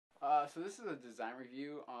So this is a design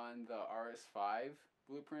review on the RS5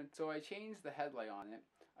 blueprint. So I changed the headlight on it.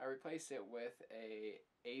 I replaced it with a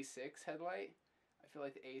A6 headlight. I feel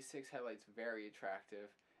like the A6 headlight's very attractive,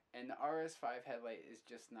 and the RS5 headlight is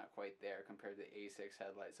just not quite there compared to the A6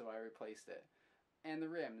 headlight, so I replaced it. And the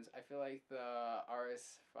rims, I feel like the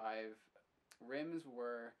RS5 rims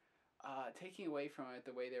were taking away from it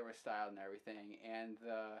the way they were styled and everything, and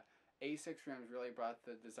the A6 rims really brought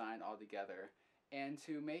the design all together. And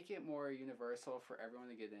to make it more universal for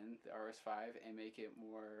everyone to get in the RS5 and make it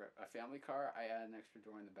more a family car, I added an extra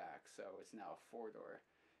door in the back, so it's now a 4-door.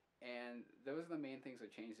 And those are the main things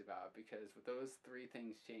I changed about it, because with those three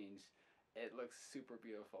things changed, it looks super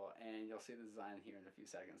beautiful, and you'll see the design here in a few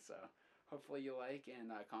seconds. So hopefully you like,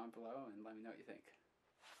 and comment below and let me know what you think.